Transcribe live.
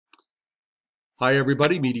Hi,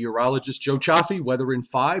 everybody. Meteorologist Joe Cioffi. Weather in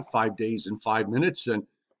 5 days in 5 minutes. And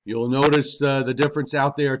you'll notice the difference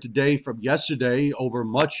out there today from yesterday over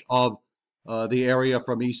much of the area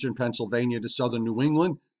from eastern Pennsylvania to southern New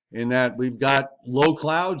England, in that we've got low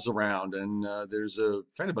clouds around, and there's a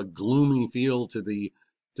kind of a gloomy feel to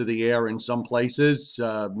the air in some places,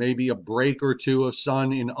 maybe a break or two of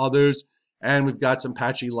sun in others, and we've got some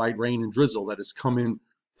patchy light rain and drizzle that has come in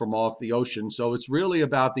from off the ocean. So it's really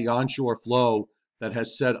about the onshore flow that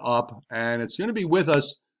has set up, and it's going to be with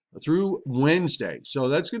us through Wednesday. So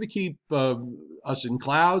that's going to keep us in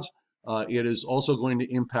clouds. It is also going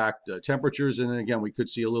to impact temperatures, and again, we could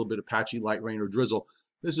see a little bit of patchy light rain or drizzle.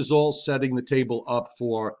 This is all setting the table up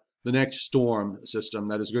for the next storm system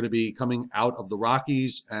that is going to be coming out of the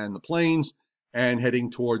Rockies and the plains and heading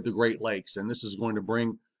toward the Great Lakes. And this is going to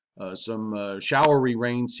bring some showery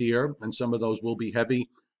rains here, and some of those will be heavy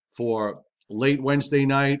for late Wednesday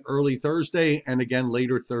night, early Thursday, and again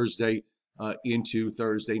later Thursday into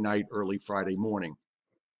Thursday night, early Friday morning.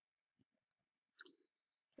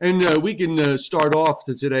 And we can start off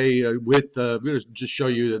today with, I'm going to just show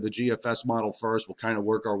you the GFS model first. We'll kind of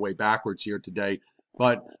work our way backwards here today.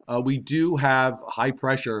 But we do have high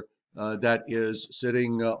pressure that is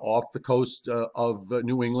sitting off the coast of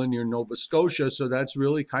New England near Nova Scotia. So that's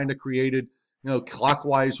really kind of created,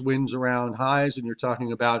 clockwise winds around highs, and you're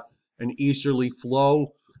talking about an easterly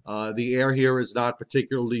flow. The air here is not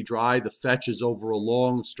particularly dry. The fetch is over a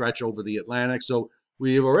long stretch over the Atlantic. So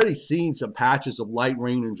we have already seen some patches of light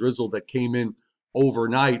rain and drizzle that came in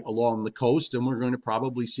overnight along the coast, and we're going to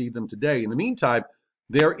probably see them today. In the meantime,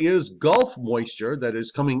 there is Gulf moisture that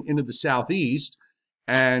is coming into the southeast,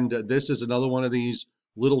 and this is another one of these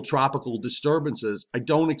little tropical disturbances. I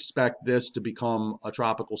don't expect this to become a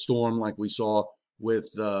tropical storm like we saw with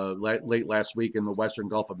late last week in the western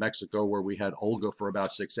Gulf of Mexico, where we had Olga for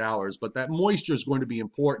about 6 hours. But that moisture is going to be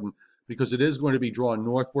important because it is going to be drawn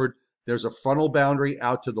northward. There's a frontal boundary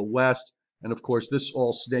out to the west, and of course this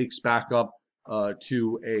all snakes back up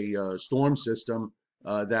to a storm system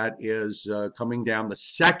that is coming down, the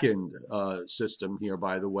second system here,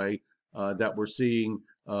 by the way, that we're seeing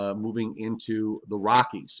moving into the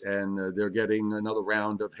Rockies. And they're getting another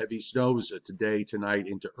round of heavy snows today, tonight,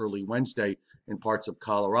 into early Wednesday in parts of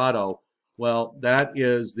Colorado. Well, that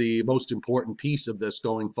is the most important piece of this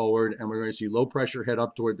going forward, and we're going to see low pressure head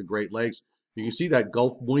up toward the Great Lakes. You can see that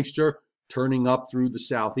Gulf moisture turning up through the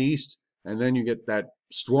southeast, and then you get that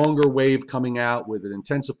stronger wave coming out with an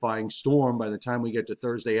intensifying storm by the time we get to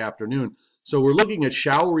Thursday afternoon. So we're looking at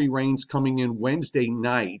showery rains coming in Wednesday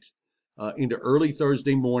night into early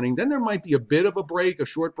Thursday morning. Then there might be a bit of a break, a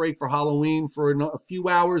short break for Halloween for a few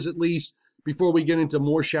hours at least, before we get into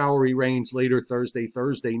more showery rains later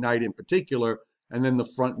Thursday night in particular, and then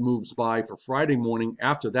the front moves by for Friday morning.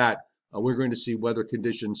 After that, we're going to see weather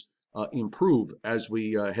conditions improve as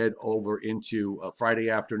we head over into Friday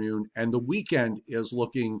afternoon, and the weekend is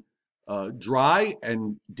looking dry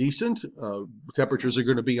and decent. Temperatures are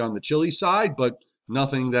going to be on the chilly side, but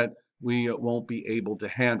nothing that we won't be able to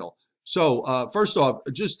handle. So first off,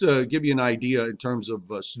 just to give you an idea in terms of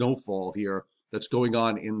snowfall here that's going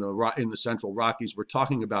on in the central Rockies, we're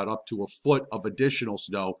talking about up to a foot of additional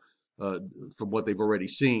snow from what they've already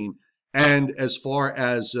seen. And as far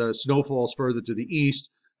as snowfalls further to the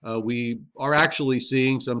east, we are actually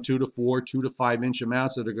seeing some 2 to 4, 2 to 5 inch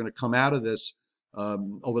amounts that are going to come out of this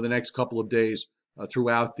over the next couple of days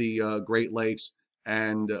throughout the Great Lakes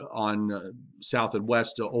and on south and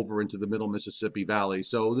west over into the middle Mississippi Valley.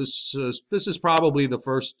 So this is probably the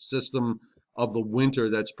first system of the winter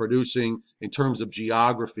that's producing, in terms of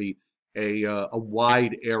geography, a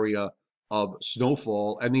wide area of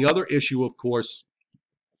snowfall. And the other issue, of course,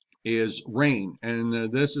 is rain,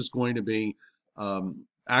 and this is going to be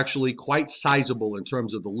actually quite sizable in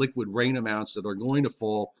terms of the liquid rain amounts that are going to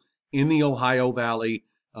fall in the Ohio Valley,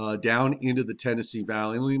 down into the Tennessee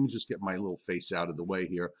Valley. Let me just get my little face out of the way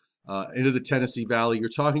here. Into the Tennessee Valley, you're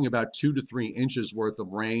talking about 2 to 3 inches worth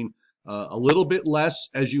of rain, a little bit less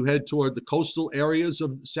as you head toward the coastal areas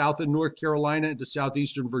of South and North Carolina into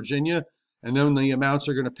southeastern Virginia, and then the amounts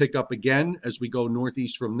are going to pick up again as we go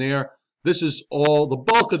northeast from there. This is all, the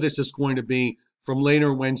bulk of this is going to be from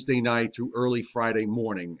later Wednesday night through early Friday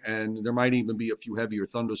morning, and there might even be a few heavier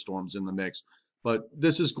thunderstorms in the mix. But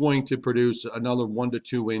this is going to produce another 1 to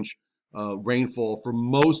 2 inch rainfall for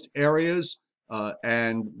most areas,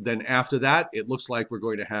 and then after that, it looks like we're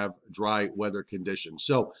going to have dry weather conditions.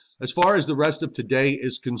 So as far as the rest of today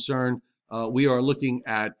is concerned, we are looking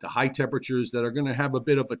at the high temperatures that are going to have a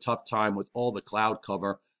bit of a tough time with all the cloud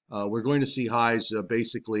cover. We're going to see highs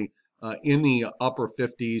basically in the upper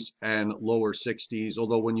 50s and lower 60s.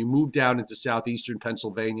 Although when you move down into southeastern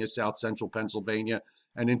Pennsylvania, south central Pennsylvania,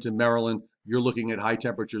 and into Maryland, you're looking at high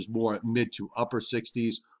temperatures more mid to upper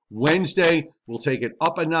 60s. Wednesday, we'll take it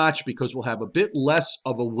up a notch because we'll have a bit less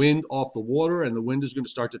of a wind off the water, and the wind is going to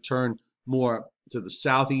start to turn more to the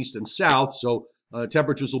southeast and south. So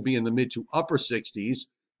temperatures will be in the mid to upper 60s.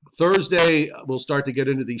 Thursday, we'll start to get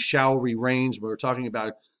into these showery rains. We're talking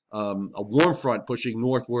about a warm front pushing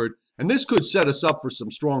northward. And this could set us up for some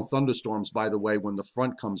strong thunderstorms, by the way, when the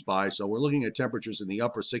front comes by. So we're looking at temperatures in the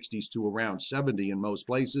upper 60s to around 70 in most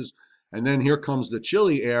places. And then here comes the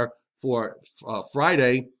chilly air for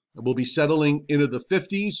Friday. We'll be settling into the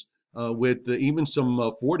 50s with even some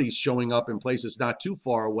 40s showing up in places not too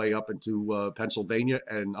far away up into Pennsylvania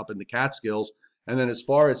and up in the Catskills. And then as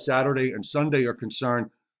far as Saturday and Sunday are concerned,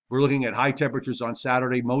 we're looking at high temperatures on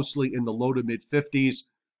Saturday, mostly in the low to mid 50s.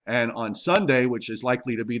 And on Sunday, which is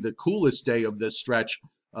likely to be the coolest day of this stretch,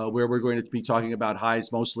 where we're going to be talking about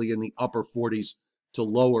highs mostly in the upper 40s to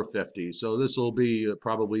lower 50s. So this will be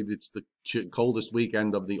probably it's the coldest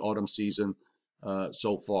weekend of the autumn season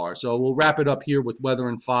so far. So we'll wrap it up here with Weather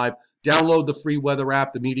in 5. Download the free weather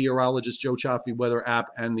app, the meteorologist Joe Cioffi weather app,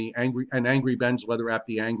 and the Angry Ben's weather app,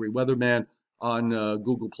 the Angry Weatherman, on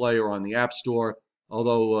Google Play or on the App Store.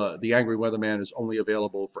 Although the Angry Weatherman is only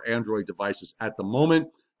available for Android devices at the moment.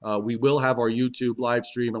 We will have our YouTube live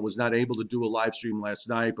stream. I was not able to do a live stream last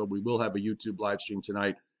night, but we will have a YouTube live stream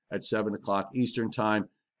tonight at 7 o'clock Eastern time.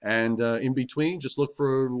 And in between, just look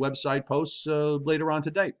for website posts later on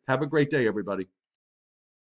today. Have a great day, everybody.